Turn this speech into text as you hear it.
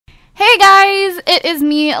Hey guys, it is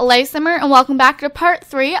me, Lifesimmer, and welcome back to part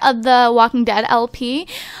 3 of the Walking Dead LP.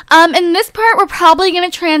 In this part, we're probably going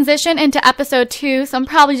to transition into episode 2, so I'm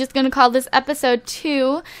probably just going to call this episode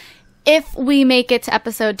 2 if we make it to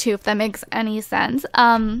episode 2, if that makes any sense.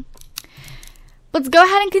 Let's go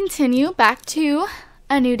ahead and continue back to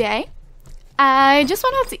a new day. I just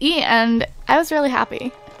went out to eat, and I was really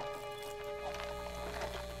happy.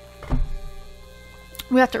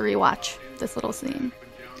 We have to rewatch this little scene.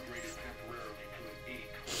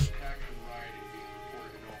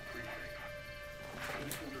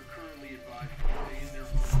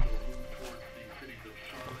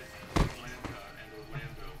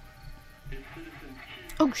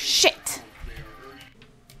 Oh shit!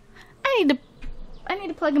 I need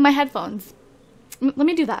to plug in my headphones. Let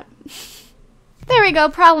me do that. There we go,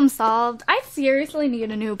 problem solved. I seriously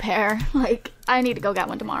need a new pair. Like, I need to go get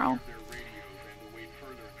one tomorrow.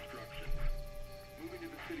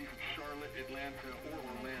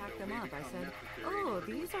 I said, oh,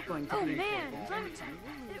 these are going to be man,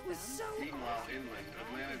 it was so Meanwhile, inland,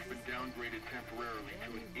 Atlanta's been downgraded temporarily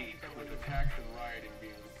to an 8, with attacks and rioting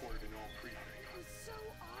being reported in all precincts. It was so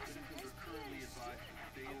awesome. Citizens are currently advised to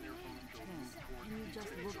stay in their homes or move towards Can you the just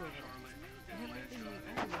cities look of over? Charlotte, Everything Atlanta,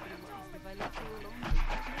 we and own would be Orlando. lost if I left you alone.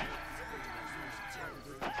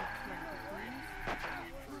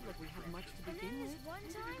 Not like we have much to begin with. One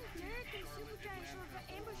time, Derek and Supergiant Shore got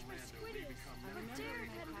ambushed by squiddies. But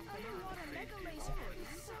Derek had an underwater mega laser. It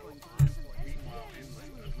was so awesome.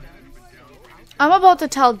 I'm about to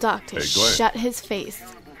tell Duck to Hey, Glenn. shut his face.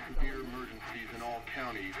 Severe emergencies in all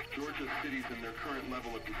counties. Georgia's cities and their current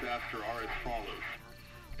level of disaster are as follows.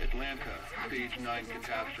 Atlanta, stage 9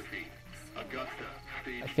 catastrophe. Augusta,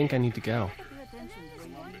 stage I think I need to go.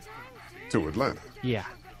 To Atlanta. Yeah,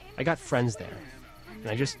 I got friends there. And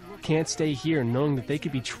I just can't stay here knowing that they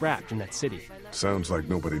could be trapped in that city. Sounds like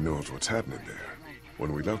nobody knows what's happening there.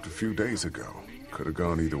 When we left a few days ago, could have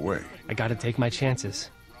gone either way. I gotta take my chances.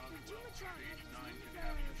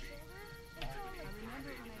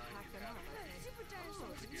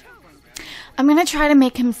 I'm gonna try to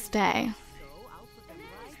make him stay.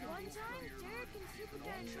 One time, Derek and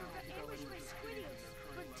Supergiant Shore got ambushed by squiddies.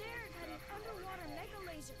 But Derek had an underwater mega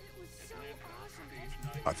laser. It was so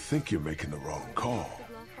awesome. I think you're making the wrong call.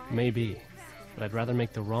 Maybe. But I'd rather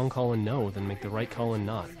make the wrong call and no than make the right call and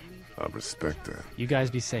not. I respect that. You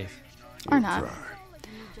guys be safe. Or We'll not. try.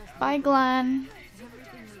 Bye, Glenn.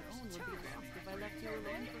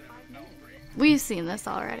 We've seen this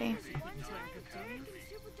already.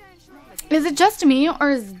 Is it just me, or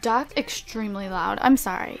is Duck extremely loud? I'm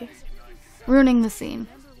sorry. Ruining the scene.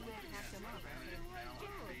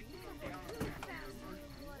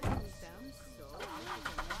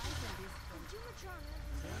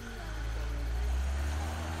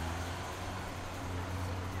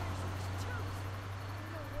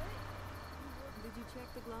 Did you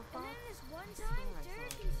check the glove box? One time,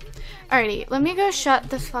 Derek and Supergiant Alrighty, let me go shut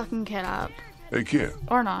this fucking kid up. Hey, kid.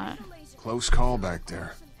 Or not. Close call back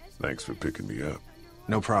there. Thanks for picking me up.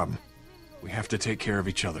 No problem. We have to take care of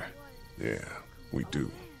each other. Yeah, we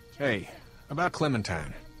do. Hey, about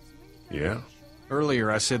Clementine. Yeah?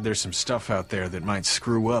 Earlier I said there's some stuff out there that might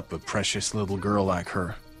screw up a precious little girl like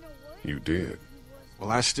her. You did.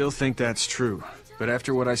 Well, I still think that's true. But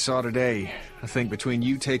after what I saw today, I think between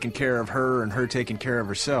you taking care of her and her taking care of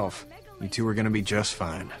herself, you two are gonna be just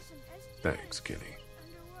fine. Thanks, Kenny.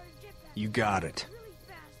 You got it.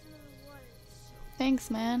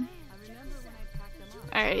 Thanks, man.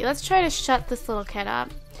 Alrighty, let's try to shut this little kid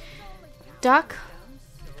up. Duck.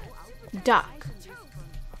 Duck.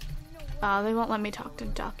 They won't let me talk to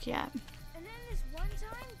Duck yet. And then this one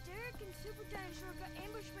time, Derek and Supergiant Shore got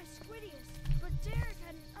ambushed by squiddies. But Derek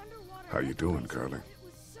had an underwater How you mega doing, laser. Carly? It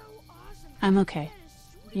was so awesome. I'm okay.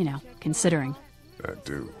 You know, considering. I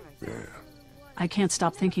do, yeah. I can't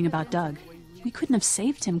stop thinking about Doug. We couldn't have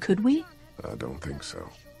saved him, could we? I don't think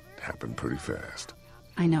so. It happened pretty fast.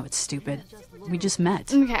 I know it's stupid. We just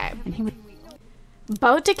met. Okay. And he would...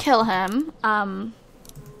 About to kill him.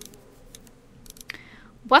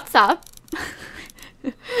 What's up?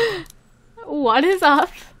 What is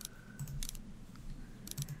up?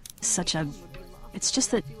 Such a... It's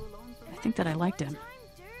just that... I think that I liked him.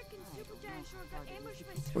 Derek and Supergiant Shore got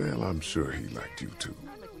ambushed by Well, I'm sure he liked you too.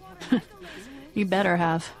 You better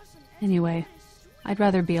have. Anyway, I'd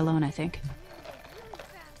rather be alone, I think.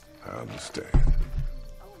 I understand.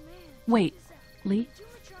 Wait, Lee?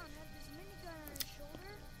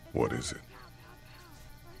 What is it?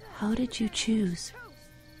 How did you choose?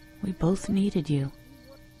 We both needed you.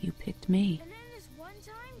 You picked me. And then this one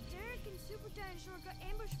time, Derek and Supergiant Shore got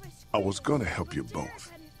ambushed by I was gonna help you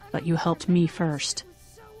both. But you helped me first.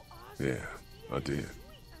 Yeah, I did.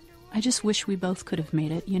 I just wish we both could have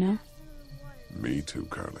made it, you know? Me too,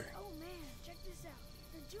 Carly. Oh man, check this out.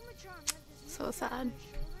 The Dumatron had this So sad.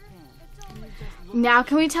 it's all like Now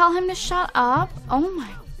can we tell him to shut up? Oh my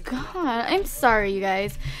god. I'm sorry, you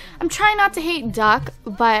guys. I'm trying not to hate Duck,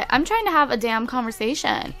 but I'm trying to have a damn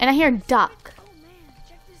conversation. And I hear Duck. oh man,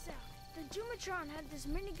 check this out. The Dumatron had this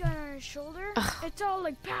minigun on his shoulder. It's all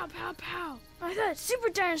like pow pow pow. I thought Super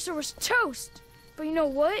Dinosaur was toast. But you know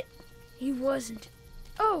what? He wasn't.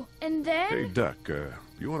 Oh, and then Hey, Duck,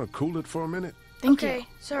 you want to cool it for a minute? Thank okay, you.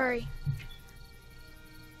 sorry.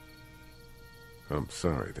 I'm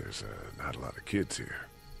sorry, there's not a lot of kids here.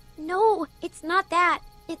 No, it's not that.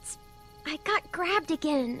 It's... I got grabbed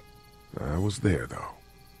again. I was there, though.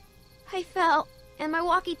 I fell, and my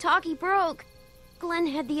walkie-talkie broke. Glenn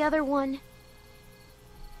had the other one.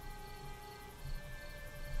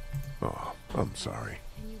 Oh, I'm sorry.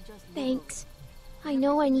 Thanks. I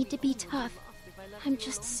know I need to be tough. I'm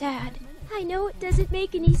just sad. I know it doesn't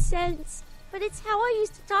make any sense, but it's how I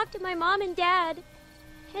used to talk to my mom and dad.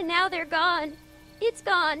 And now they're gone. It's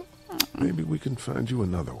gone. Maybe we can find you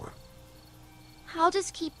another one. I'll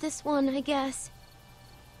just keep this one, I guess.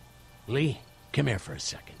 Lee, come here for a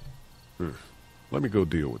second. Let me go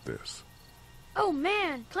deal with this. Oh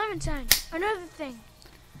man, Clementine, another thing.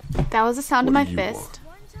 That was the sound of What my do you fist.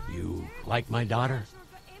 want? You like my daughter?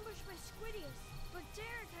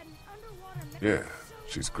 Yeah,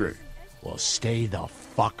 she's great. Well, stay the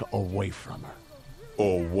fuck away from her.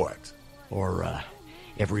 Or what? Or,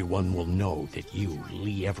 everyone will know that you,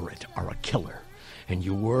 Lee Everett, are a killer. And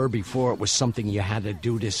you were before it was something you had to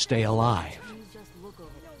do to stay alive.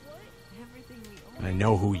 I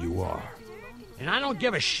know who you are. And I don't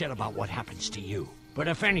give a shit about what happens to you. But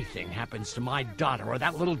if anything happens to my daughter or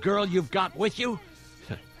that little girl you've got with you,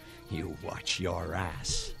 you watch your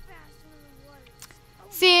ass.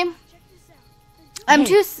 See? I'm Hey,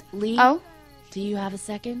 too... Lee? Oh? Do you have a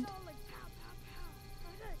second?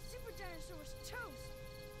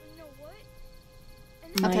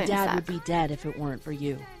 I'll My tell you in a dad sec. would be dead if it weren't for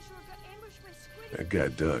you. That guy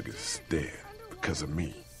Doug is dead because of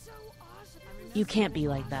me. You can't be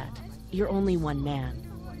like that. You're only one man.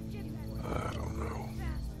 I don't know.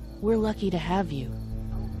 We're lucky to have you.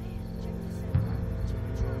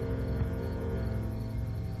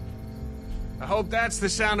 I hope that's the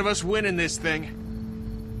sound of us winning this thing.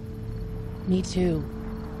 Me too.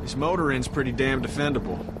 This motor inn's pretty damn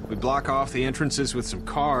defendable. We block off the entrances with some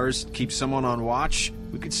cars, keep someone on watch.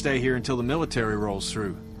 We could stay here until the military rolls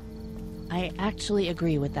through. I actually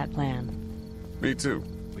agree with that plan. Me too.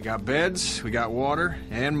 We got beds, we got water,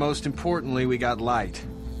 and most importantly, we got light.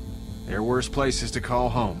 There are worse places to call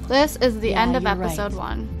home. This is the Yeah, end of you're episode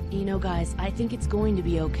right. 1. You know, guys, I think it's going to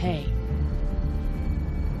be okay.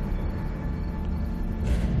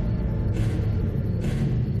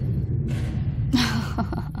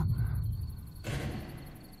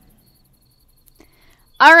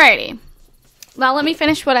 Alrighty. Now let me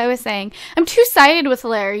finish what I was saying. I'm too sided with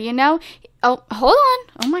Larry, you know? Oh, hold on.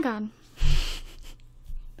 Oh my god.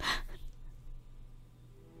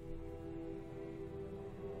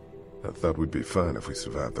 I thought we'd be fine if we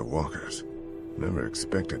survived the walkers. Never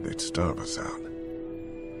expected they'd starve us out.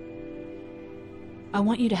 I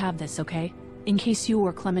want you to have this, okay? In case you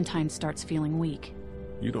or Clementine starts feeling weak.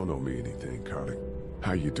 You don't owe me anything, Carly.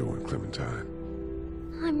 How you doing, Clementine?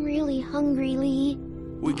 I'm really hungry, Lee.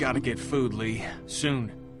 We gotta get food, Lee.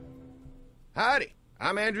 Soon. Howdy,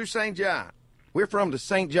 I'm Andrew St. John. We're from the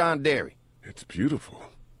St. John Dairy. It's beautiful.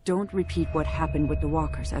 Don't repeat what happened with the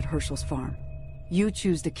walkers at Herschel's farm. You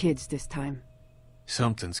choose the kids this time.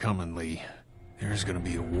 Something's coming, Lee. There's gonna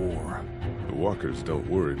be a war. The walkers don't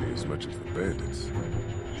worry me as much as the bandits. You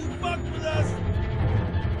fucked with us!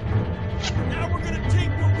 Now we're gonna take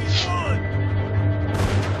what we want!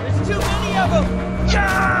 There's too many of them!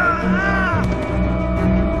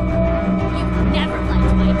 You never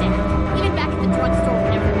liked my dad. Even back at the drugstore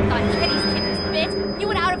whenever you thought Teddy's kid was fit, you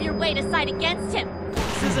went out of your way to side against him.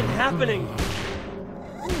 This isn't happening.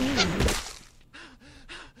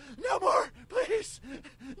 No more, please!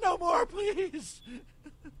 No more, please!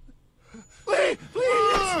 Lee,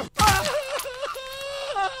 please!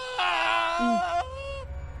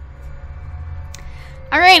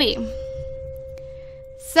 Alrighty.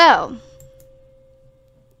 So,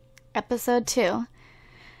 episode 2.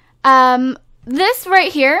 This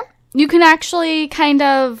right here, you can actually kind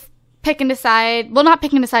of pick and decide. Well, not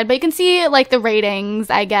pick and decide, but you can see like the ratings,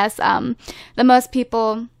 I guess. The most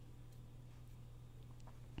people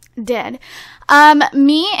did.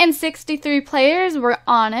 Me and 63 players were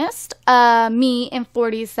honest. Me and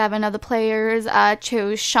 47 of the players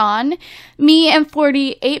chose Sean. Me and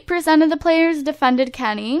 48% of the players defended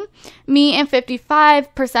Kenny. Me and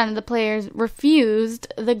 55% of the players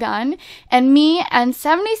refused the gun. And me and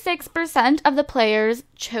 76% of the players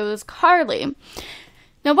chose Carly.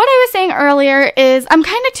 Now, what I was saying earlier is I'm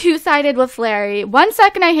kind of two-sided with Larry. 1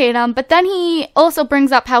 second I hate him, but then he also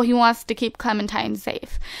brings up how he wants to keep Clementine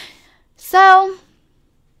safe. So,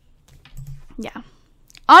 yeah.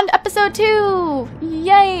 On to episode 2!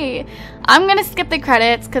 Yay! I'm going to skip the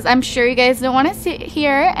credits because I'm sure you guys don't want to sit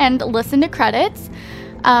here and listen to credits.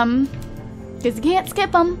 Because you can't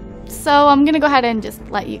skip them. So I'm going to go ahead and just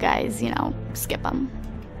let you guys, skip them.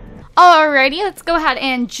 Alrighty, let's go ahead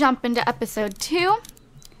and jump into episode 2.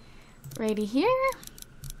 Righty here.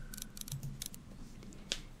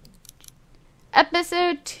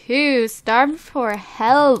 Episode 2, Starved for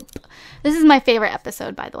Help. This is my favorite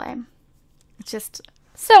episode, by the way. It's just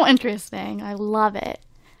so interesting. I love it.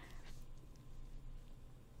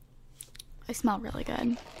 I smell really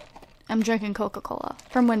good. I'm drinking Coca-Cola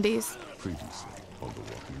from Wendy's. Previously on The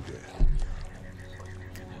Walking Dead.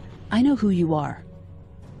 I know who you are.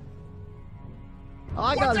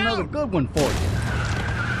 I got another good one for you.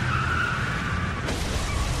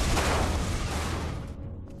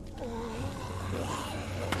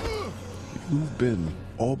 You've been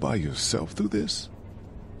all by yourself through this?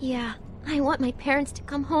 Yeah, I want my parents to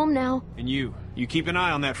come home now. And you keep an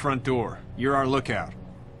eye on that front door. You're our lookout.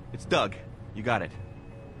 It's Doug. You got it.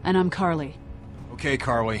 And I'm Carly. Okay,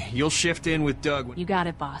 Carly. You'll shift in with Doug. You got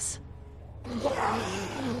it, boss.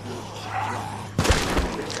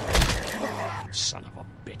 Son of a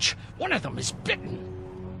bitch. One of them is bitten.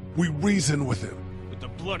 We reason with him. With the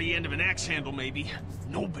bloody end of an axe handle, maybe.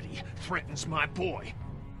 Nobody threatens my boy.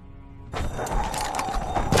 Oh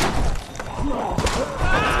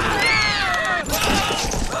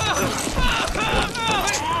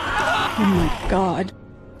my God.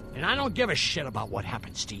 And I don't give a shit about what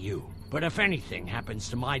happens to you. But if anything happens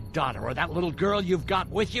to my daughter or that little girl you've got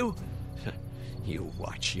with you, you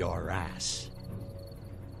watch your ass.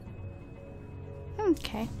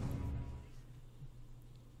 Okay.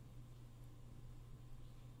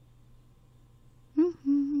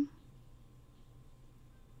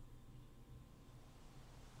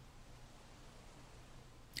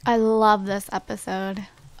 I love this episode.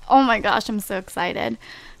 Oh my gosh, I'm so excited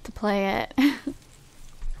to play it.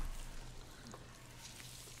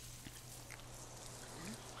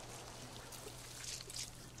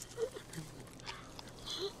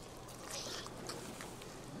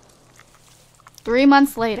 Three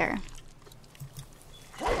months later.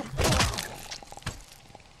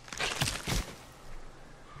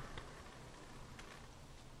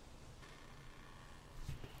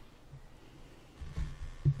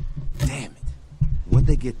 Damn it. What'd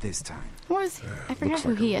they get this time? Who is he? I forget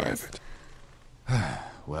who he is.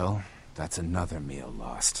 Well, that's another meal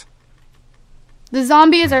lost. The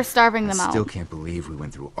zombies are starving them I out. still can't believe we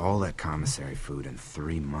went through all that commissary food in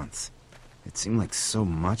 3 months. It seemed like so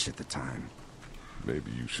much at the time.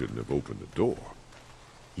 Maybe you shouldn't have opened the door.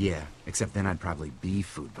 Yeah, except then I'd probably be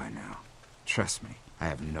food by now. Trust me, I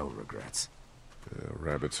have no regrets.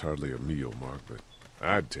 Rabbit's hardly a meal, Mark, but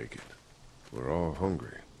I'd take it. We're all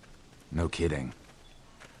hungry. No kidding.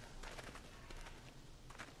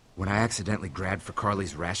 When I accidentally grabbed for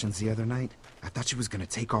Carly's rations the other night, I thought she was gonna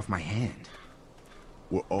take off my hand.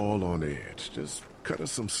 We're all on edge. Just cut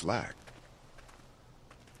us some slack.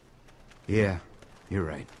 Yeah, you're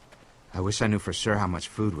right. I wish I knew for sure how much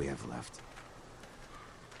food we have left.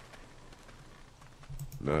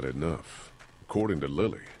 Not enough. According to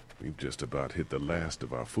Lily, we've just about hit the last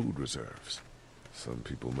of our food reserves. Some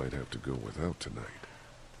people might have to go without tonight.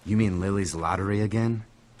 You mean Lily's lottery again?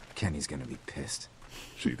 Kenny's gonna be pissed.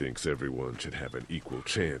 She thinks everyone should have an equal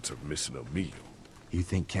chance of missing a meal. You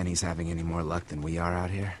think Kenny's having any more luck than we are out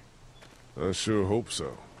here? I sure hope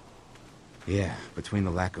so. Yeah, between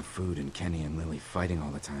the lack of food and Kenny and Lily fighting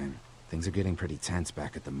all the time, things are getting pretty tense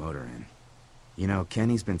back at the motor inn. You know,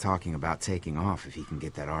 Kenny's been talking about taking off if he can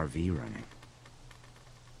get that RV running.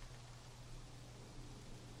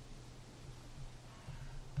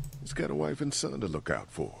 He's got a wife and son to look out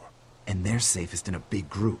for. And they're safest in a big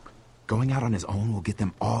group. Going out on his own will get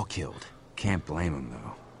them all killed. Can't blame him,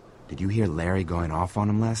 though. Did you hear Larry going off on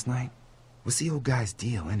him last night? What's the old guy's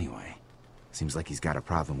deal, anyway? Seems like he's got a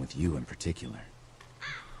problem with you in particular.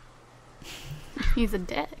 He's a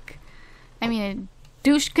dick. I mean, a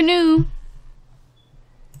douche canoe.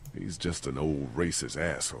 He's just an old racist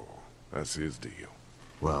asshole. That's his deal.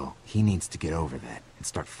 Well, he needs to get over that and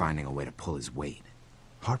start finding a way to pull his weight.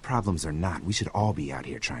 Heart problems or not, we should all be out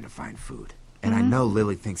here trying to find food. And I know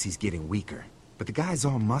Lily thinks he's getting weaker, but the guy's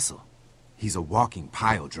all muscle. He's a walking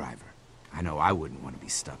pile driver. I know I wouldn't want to be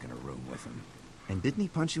stuck in a room with him. And didn't he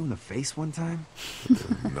punch you in the face one time?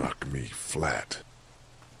 Knock me flat.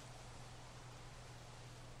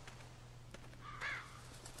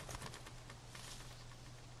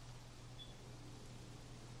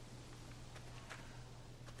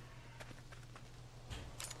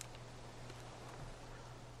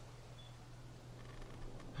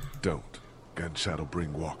 Don't. Gunshot'll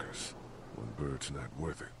bring walkers. One bird's not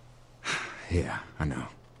worth it. Yeah, I know.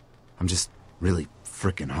 I'm just really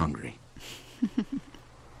frickin' hungry.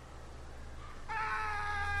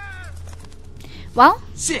 Well?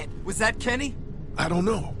 Shit! Was that Kenny? I don't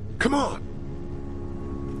know. Come on!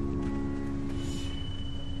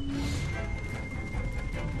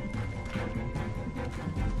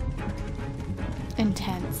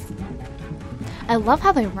 Intense. I love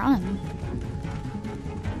how they run.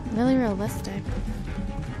 Really realistic.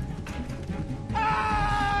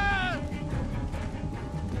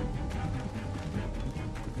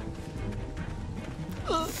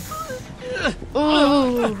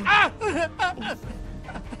 Ooh.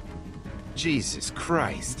 Jesus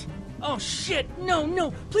Christ. Oh shit! No,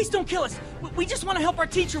 no! Please don't kill us! We just want to help our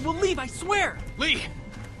teacher. We'll leave, I swear! Lee,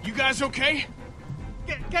 you guys okay?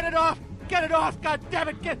 Get it off! Get it off! God damn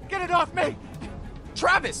it! Get it off me!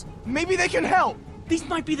 Travis, maybe they can help! These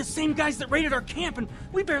might be the same guys that raided our camp, and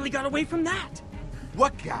we barely got away from that.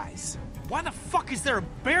 What guys? Why the fuck is there a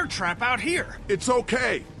bear trap out here? It's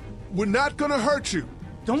okay. We're not gonna hurt you.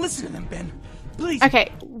 Don't listen to them, Ben. Please. Okay,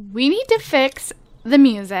 we need to fix the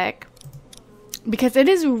music because it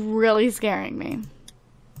is really scaring me.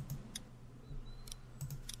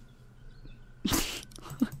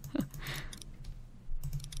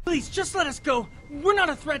 Please, just let us go. We're not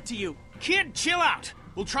a threat to you. Kid, chill out.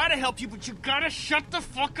 We'll try to help you, but you gotta shut the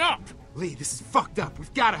fuck up. Lee, this is fucked up.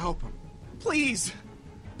 We've gotta help him. Please.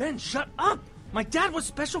 Ben, shut up. My dad was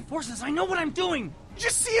Special Forces. I know what I'm doing.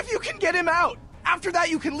 Just see if you can get him out. After that,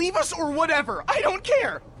 you can leave us or whatever. I don't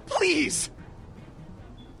care. Please.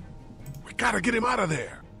 We gotta get him out of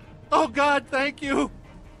there. Oh, God, thank you.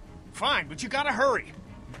 Fine, but you gotta hurry.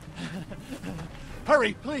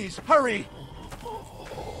 Hurry, please, hurry.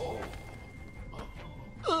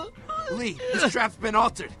 Lee, this trap's been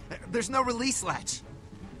altered. There's no release latch.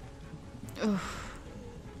 Oof.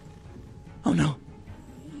 Oh, no.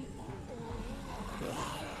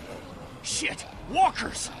 Shit!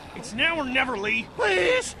 Walkers! It's now or never, Lee!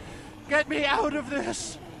 Please! Get me out of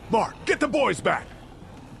this! Mark, get the boys back!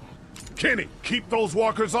 Kenny, keep those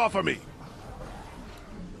walkers off of me!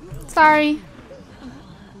 Sorry.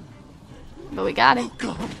 But we got it. Oh,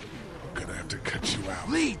 God. I'm gonna have to cut you out.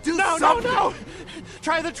 Lee, do something! No!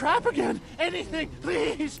 Try the trap again! Anything,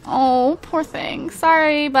 please! Oh, poor thing.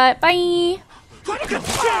 Sorry, but bye.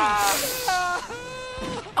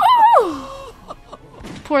 Oh!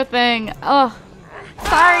 Poor thing. Oh,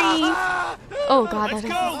 sorry. Oh God,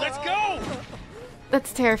 Let's go!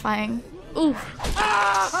 That's terrifying. Ooh.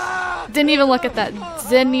 Didn't even look at that.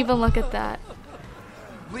 Didn't even look at that.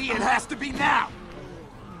 Lee, it has to be now.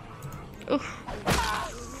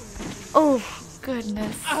 Oh,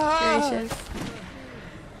 goodness gracious.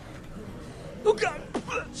 Oh God.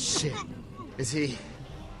 Shit. Is he?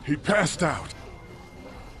 He passed out.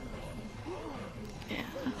 Yeah.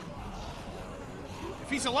 If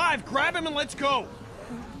he's alive, grab him and let's go.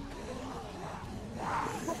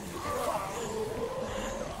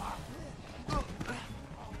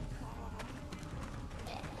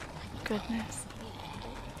 Goodness.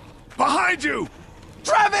 Behind you!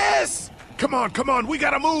 Travis! Come on, we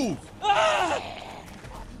gotta move!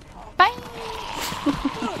 Bye!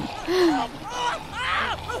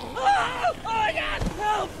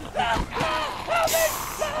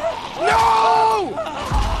 No!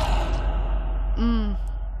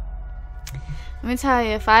 Let me tell you,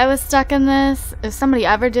 if I was stuck in this, if somebody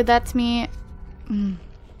ever did that to me,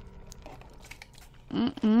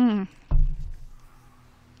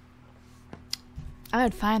 I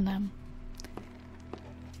would find them.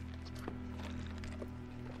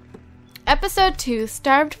 Episode 2,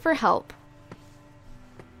 Starved for Help.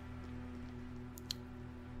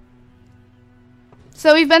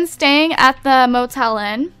 So we've been staying at the Motel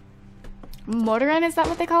Inn. Motor Inn, is that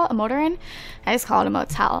what they call it? A Motor Inn? I just call it a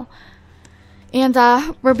motel. And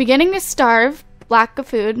we're beginning to starve. Lack of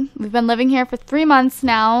food. We've been living here for 3 months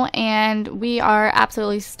now, and we are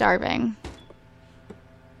absolutely starving.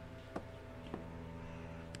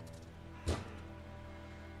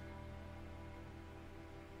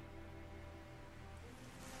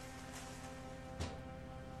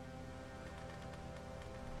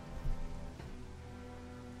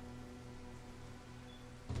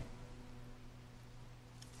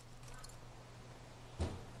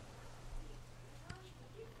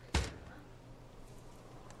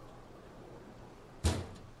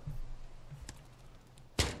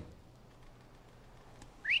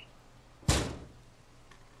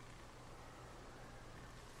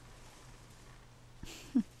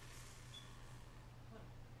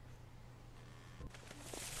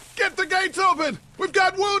 gates open! We've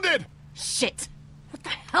got wounded! Shit! What the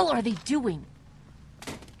hell are they doing?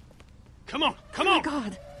 Come on, come on! Oh, my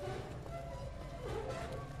God.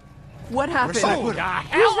 What happened? What the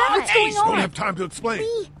hell? What's going on? Don't have time to explain.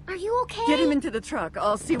 Lee, are you okay? Get him into the truck.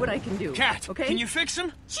 I'll see what I can do. Cat, okay? can you fix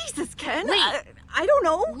him? Jesus, Ken. Lee. I don't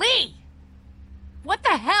know. Lee! What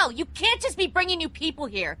the hell? You can't just be bringing new people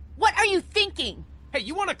here. What are you thinking? Hey,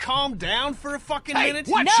 you want to calm down for a fucking minute?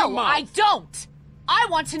 No, I don't. I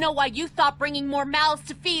want to know why you thought bringing more mouths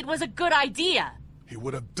to feed was a good idea. He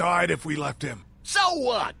would have died if we left him. So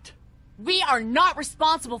what? We are not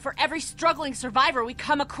responsible for every struggling survivor we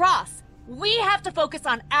come across. We have to focus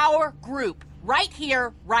on our group, right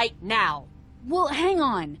here, right now. Well, hang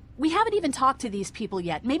on. We haven't even talked to these people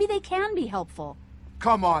yet. Maybe they can be helpful.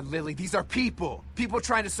 Come on, Lily. These are people. People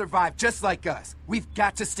trying to survive just like us. We've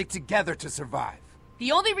got to stick together to survive.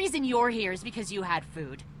 The only reason you're here is because you had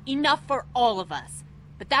food. Enough for all of us.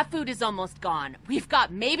 But that food is almost gone. We've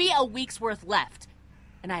got maybe a week's worth left.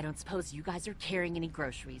 And I don't suppose you guys are carrying any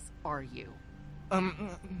groceries, are you?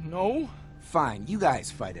 No. Fine, you guys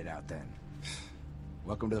fight it out then.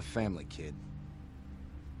 Welcome to the family, kid.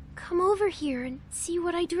 Come over here and see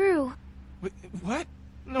what I drew. What?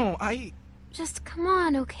 No, Just come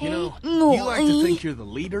on, okay? You know, you like to think you're the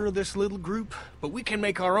leader of this little group, but we can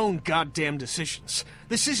make our own goddamn decisions.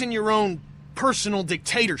 This isn't your own personal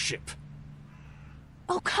dictatorship.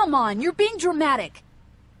 Oh, come on. You're being dramatic.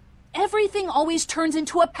 Everything always turns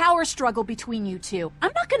into a power struggle between you two.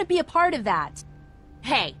 I'm not going to be a part of that.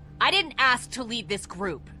 Hey, I didn't ask to lead this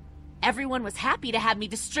group. Everyone was happy to have me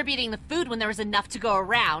distributing the food when there was enough to go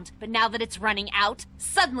around, but now that it's running out,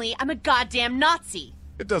 suddenly I'm a goddamn Nazi.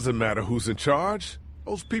 It doesn't matter who's in charge.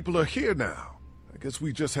 Those people are here now. I guess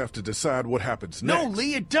we just have to decide what happens next. No,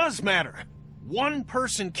 Lee, it does matter. One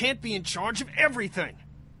person can't be in charge of everything.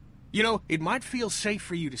 You know, it might feel safe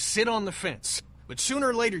for you to sit on the fence, but sooner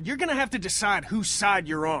or later you're gonna have to decide whose side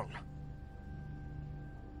you're on.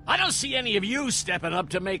 I don't see any of you stepping up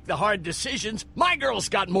to make the hard decisions. My girl's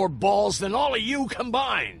got more balls than all of you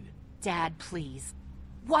combined. Dad, please.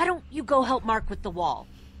 Why don't you go help Mark with the wall?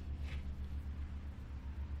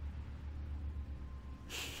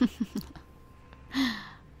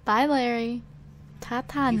 Bye, Larry.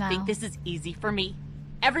 Ta-ta now. You think this is easy for me?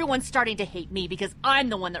 Everyone's starting to hate me because I'm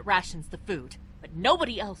the one that rations the food, but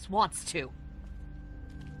nobody else wants to.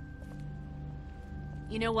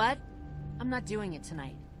 You know what? I'm not doing it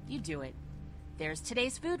tonight. You do it. There's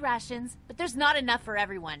today's food rations, but there's not enough for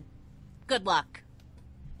everyone. Good luck.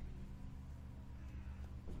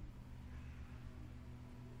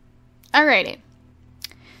 Alrighty.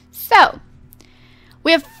 So,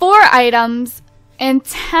 we have 4 items and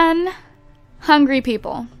 10 hungry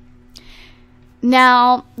people.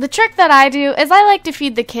 Now, the trick that I do is I like to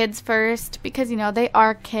feed the kids first because, you know, they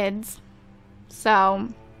are kids. So,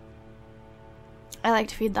 I like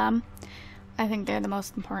to feed them. I think they're the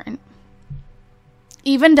most important.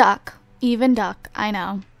 Even duck. Even duck. I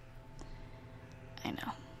know. I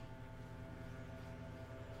know.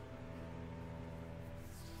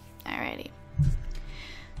 Alrighty.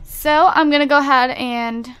 So, I'm going to go ahead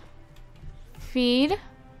and feed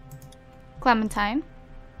Clementine.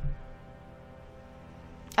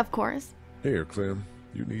 Of course. Here, Clem.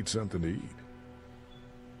 You need something to eat.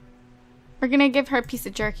 We're going to give her a piece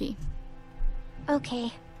of jerky.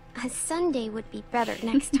 Okay. A Sunday would be better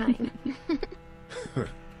next time.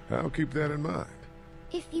 I'll keep that in mind.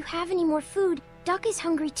 If you have any more food, Duck is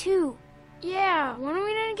hungry too. Yeah, when are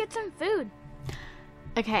we gonna get some food?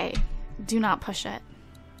 Okay, do not push it.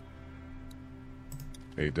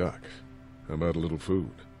 Hey, Doc. How about a little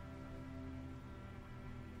food?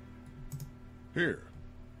 Here.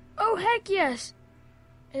 Oh, heck yes.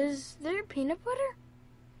 Is there peanut butter?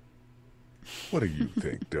 What do you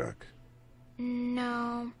think, Duck?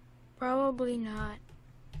 No, probably not.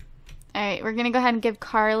 Alright, we're gonna go ahead and give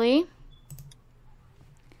Carly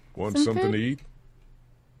Want some something food? to eat?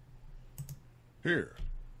 Here.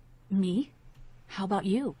 Me? How about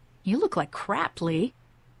you? You look like crap, Lee.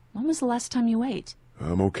 When was the last time you ate?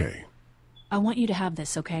 I'm okay. I want you to have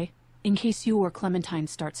this, okay? In case you or Clementine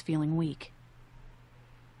starts feeling weak.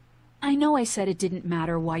 I know I said it didn't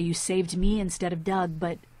matter why you saved me instead of Doug,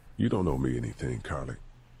 but... You don't owe me anything, Carly.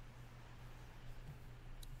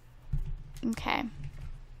 Okay.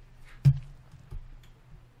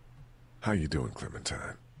 How you doing,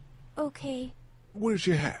 Clementine? Okay. Where's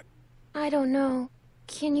your hat? I don't know.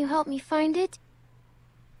 Can you help me find it?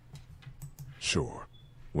 Sure.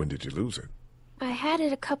 When did you lose it? I had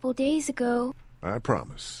it a couple days ago. I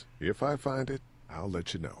promise. If I find it, I'll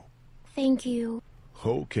let you know. Thank you.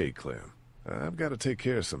 Okay, Clem. I've got to take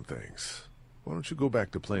care of some things. Why don't you go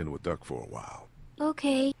back to playing with Duck for a while?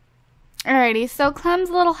 Okay. Alrighty, so Clem's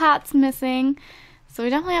little hat's missing. So we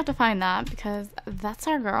definitely have to find that because that's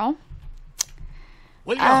our girl.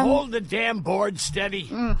 Will you hold the damn board steady?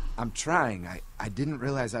 I'm trying. I didn't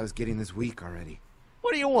realize I was getting this weak already.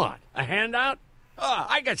 What do you want? A handout? Oh,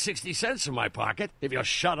 I got 60 cents in my pocket. If you'll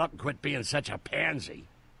shut up and quit being such a pansy.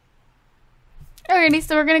 Alrighty,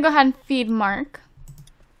 so we're gonna go ahead and feed Mark.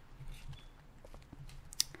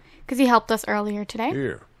 Because he helped us earlier today.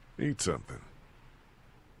 Here, eat something.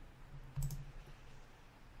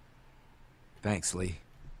 Thanks, Lee.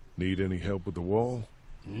 Need any help with the wall?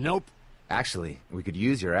 Nope. Actually, we could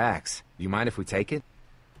use your axe. Do you mind if we take it?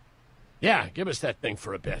 Yeah, give us that thing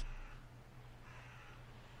for a bit.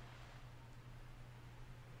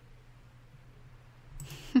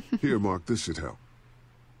 Here, Mark, this should help.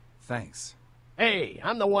 Thanks. Hey,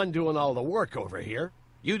 I'm the one doing all the work over here.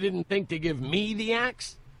 You didn't think to give me the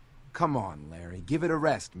axe? Come on, Larry. Give it a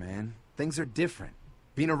rest, man. Things are different.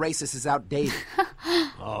 Being a racist is outdated.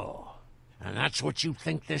 Oh, and that's what you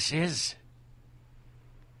think this is?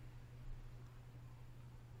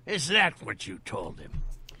 Is that what you told him?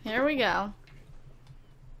 Here we go.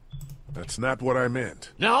 That's not what I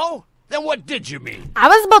meant. No? Then what did you mean? I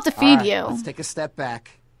was about to feed All right, you. Let's take a step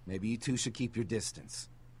back. Maybe you two should keep your distance.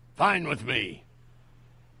 Fine with me.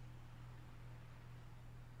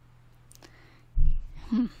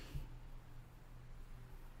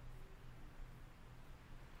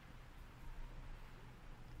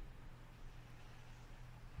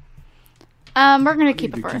 We're gonna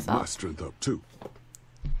keep it for Keep my ourselves. strength up too.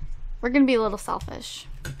 We're gonna be a little selfish.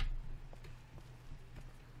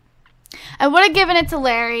 I would have given it to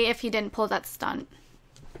Larry if he didn't pull that stunt.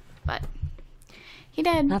 But he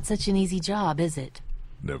did. Not such an easy job, is it?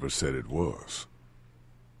 Never said it was.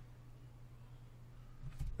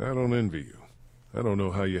 I don't envy you. I don't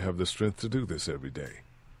know how you have the strength to do this every day.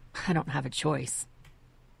 I don't have a choice.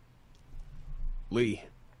 Lee.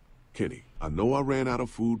 Kenny, I know I ran out of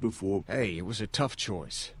food before. Hey, it was a tough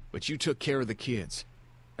choice, but you took care of the kids.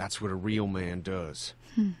 That's what a real man does.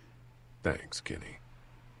 Thanks, Kenny.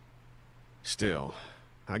 Still,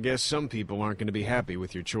 I guess some people aren't going to be happy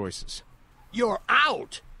with your choices. You're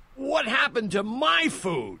out! What happened to my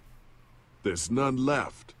food? There's none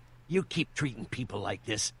left. You keep treating people like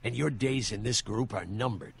this, and your days in this group are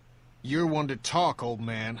numbered. You're one to talk, old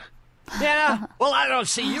man. Yeah? Well, I don't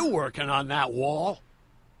see you working on that wall.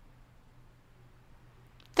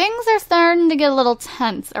 Things are starting to get a little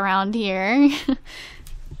tense around here.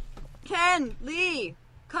 Ken, Lee,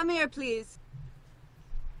 come here, please.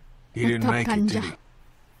 He didn't make it, did he?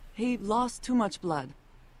 He lost too much blood.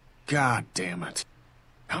 God damn it.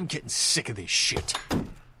 I'm getting sick of this shit.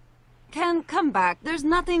 Ken, come back. There's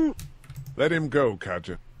nothing... Let him go,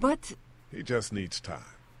 Katja. But... He just needs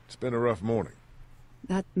time. It's been a rough morning.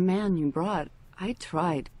 That man you brought, I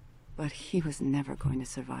tried, but he was never going to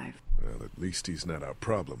survive. Well, at least he's not our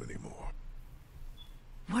problem anymore.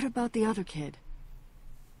 What about the other kid?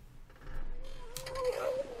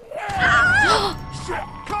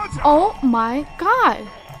 Oh my god.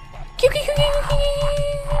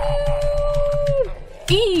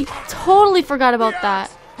 Totally forgot about that.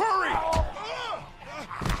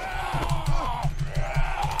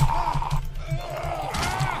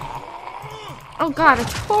 Oh god, I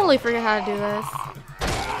totally forgot how to do this.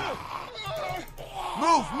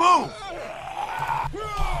 Move!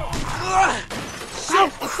 Oh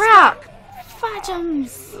crap!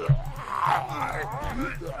 Fudgems!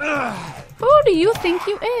 Who do you think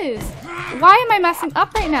you is? Why am I messing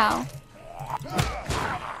up right now?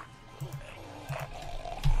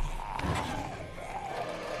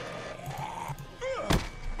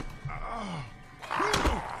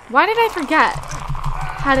 Why did I forget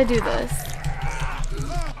how to do this?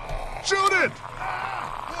 Shoot it!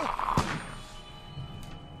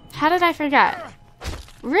 How did I forget?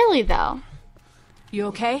 Really though? You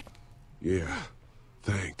okay? Yeah,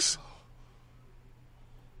 thanks.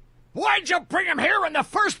 Why'd you bring him here in the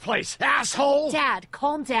first place, asshole? Dad,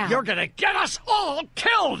 calm down. You're gonna get us all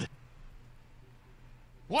killed!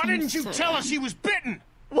 Why didn't you tell us he was bitten?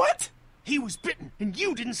 What? He was bitten, and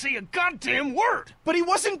you didn't say a goddamn word! But he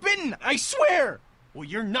wasn't bitten, I swear! Well,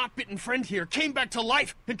 your not-bitten friend here came back to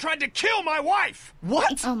life and tried to kill my wife!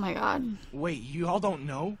 What? Oh my god. Wait, you all don't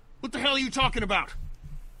know? What the hell are you talking about?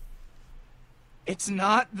 It's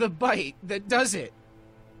not the bite that does it.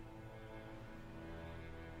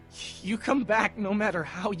 You come back no matter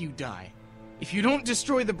how you die. If you don't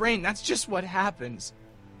destroy the brain, that's just what happens.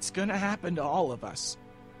 It's gonna happen to all of us.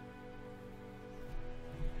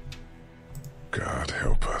 God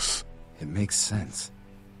help us. It makes sense.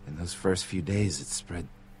 In those first few days, it spread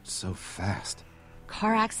So fast.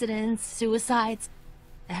 Car accidents, suicides.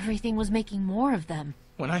 Everything was making more of them.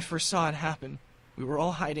 When I first saw it happen, we were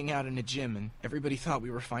all hiding out in a gym and everybody thought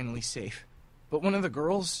we were finally safe. But one of the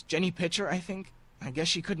girls, Jenny Pitcher, I think, I guess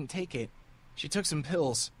she couldn't take it. She took some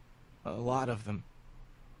pills. A lot of them.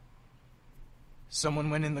 Someone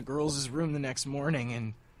went in the girls' room the next morning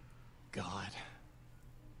and... God.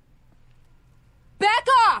 Back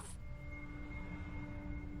off!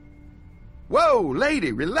 Whoa,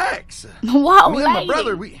 lady, relax. Whoa, Me and my lady.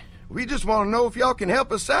 brother, we just want to know if y'all can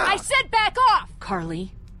help us out. I said back off!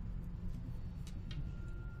 Carly.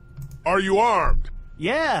 Are you armed?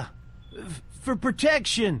 Yeah. For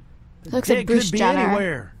protection. Looks It like Bruce could be Jenner.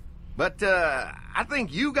 anywhere. But, I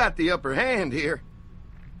think you got the upper hand here.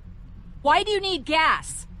 Why do you need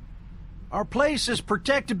gas? Our place is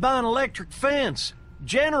protected by an electric fence.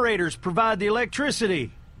 Generators provide the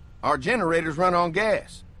electricity. Our generators run on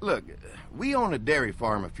gas. Look, we own a dairy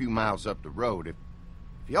farm a few miles up the road. If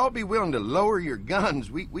y'all be willing to lower your guns,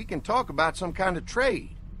 we can talk about some kind of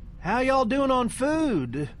trade. How y'all doing on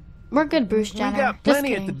food? We're good, Bruce Jenner. We got Just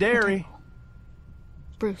plenty at the kidding. dairy. Okay.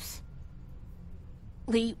 Bruce.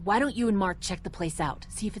 Lee, why don't you and Mark check the place out?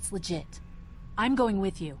 See if it's legit. I'm going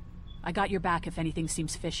with you. I got your back if anything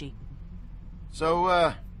seems fishy.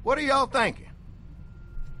 So, what are y'all thinking?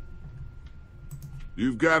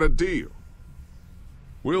 You've got a deal.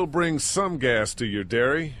 We'll bring some gas to your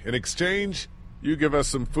dairy. In exchange, you give us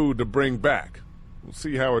some food to bring back. We'll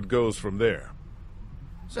see how it goes from there.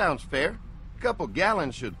 Sounds fair. A couple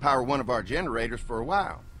gallons should power one of our generators for a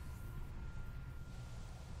while.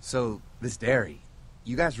 So, this dairy,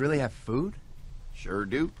 you guys really have food? Sure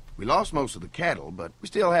do. We lost most of the cattle, but we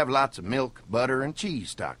still have lots of milk, butter, and cheese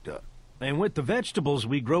stocked up. And with the vegetables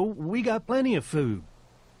we grow, we got plenty of food.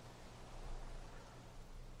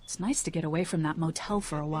 It's nice to get away from that motel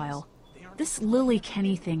for a while. This Lily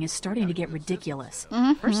Kenny thing is starting to get ridiculous.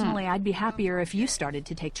 Personally, I'd be happier if you started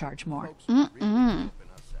to take charge more.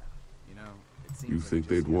 You think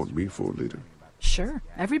they'd want me for leader? Sure,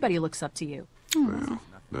 everybody looks up to you. Well,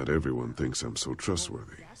 not everyone thinks I'm so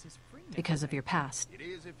trustworthy. Because of your past.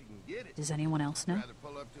 Does anyone else know?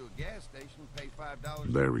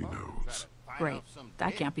 Larry knows. Great.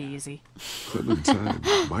 That can't be easy. Clementine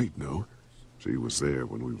might know. She was there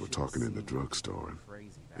when we were talking in the drugstore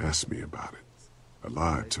and asked me about it. I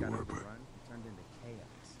lied to her, but...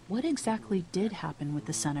 What exactly did happen with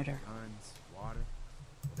the senator?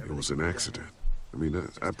 It was an accident. I mean,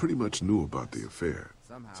 I pretty much knew about the affair.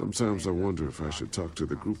 Sometimes I wonder if I should talk to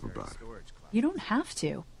the group about it. You don't have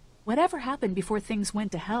to. Whatever happened before things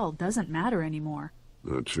went to hell doesn't matter anymore.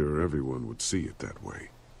 Not sure everyone would see it that way.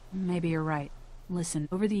 Maybe you're right. Listen,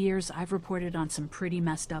 over the years, I've reported on some pretty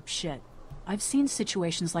messed up shit. I've seen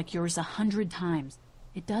situations like yours 100 times.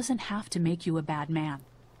 It doesn't have to make you a bad man.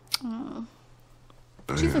 Oh.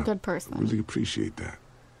 She's a good person. I really appreciate that.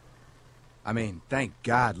 I mean, thank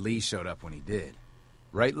God Lee showed up when he did.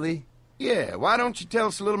 Right, Lee? Yeah, why don't you tell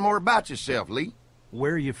us a little more about yourself, Lee?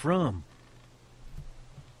 Where are you from?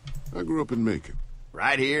 I grew up in Macon.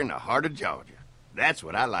 Right here in the heart of Georgia. That's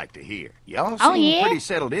what I like to hear. Y'all seem pretty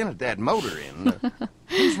settled in at that motor inn.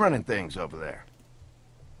 Who's running things over there?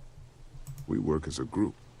 We work as a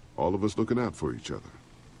group. All of us looking out for each other.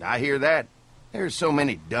 I hear that. There's so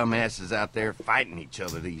many dumbasses out there fighting each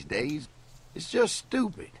other these days. It's just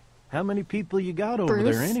stupid. How many people you got over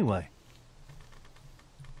there anyway?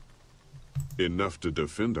 Enough to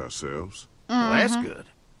defend ourselves. Well, that's good.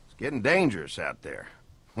 It's getting dangerous out there.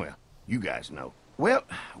 Well, you guys know. Well,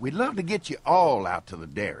 we'd love to get you all out to the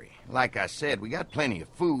dairy. Like I said, we got plenty of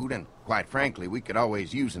food, and quite frankly, we could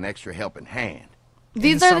always use an extra helping hand.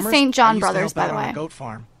 These are the St. John brothers, by the way. Goat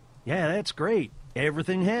farm. Yeah, that's great.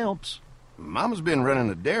 Everything helps. Mama's been running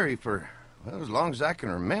the dairy for, well, as long as I can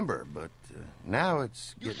remember, but now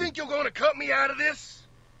it's You think you're gonna cut me out of this?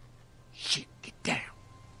 Shit, get down.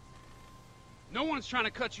 No one's trying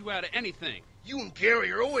to cut you out of anything. You and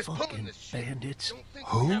Gary are always pulling this shit. Bandits.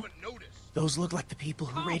 Who? Those look like the people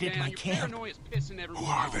who raided my camp. Who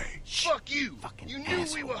are they? Fuck you. You knew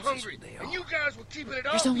we were hungry, and you guys were keeping it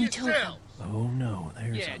all There's for only two of them. yourselves. Oh no,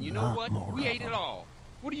 there's Yeah, and you know what? We ate it all.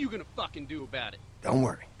 What are you gonna fucking do about it? Don't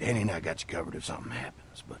worry. Danny and I got you covered if something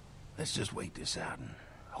happens, but let's just wait this out and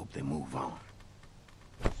hope they move on.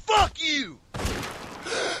 Fuck you!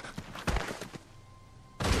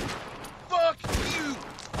 Fuck you!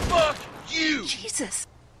 Fuck you! Jesus.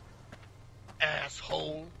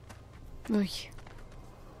 Asshole. Oy.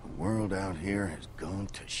 The world out here has gone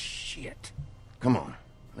to shit. Come on,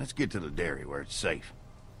 let's get to the dairy where it's safe.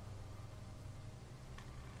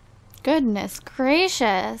 Goodness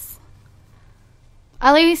gracious.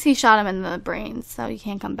 At least he shot him in the brain, so he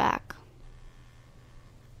can't come back.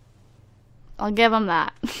 I'll give him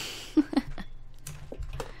that.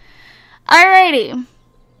 Alrighty.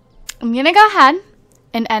 I'm gonna go ahead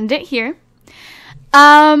and end it here.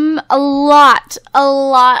 A lot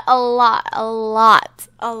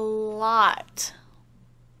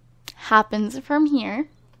happens from here.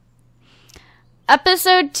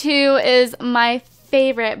 Episode 2 is my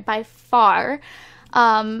favorite by far.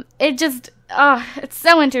 It's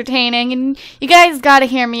so entertaining, and you guys gotta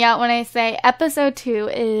hear me out when I say episode 2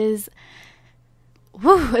 is,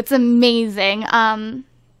 it's amazing.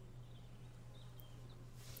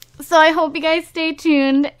 So I hope you guys stay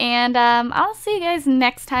tuned, and I'll see you guys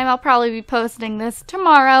next time. I'll probably be posting this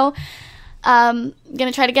tomorrow.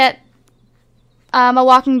 Gonna try to get a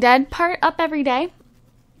Walking Dead part up every day,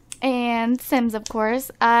 and Sims, of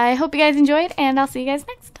course. I hope you guys enjoyed, and I'll see you guys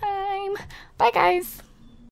next time. Bye, guys.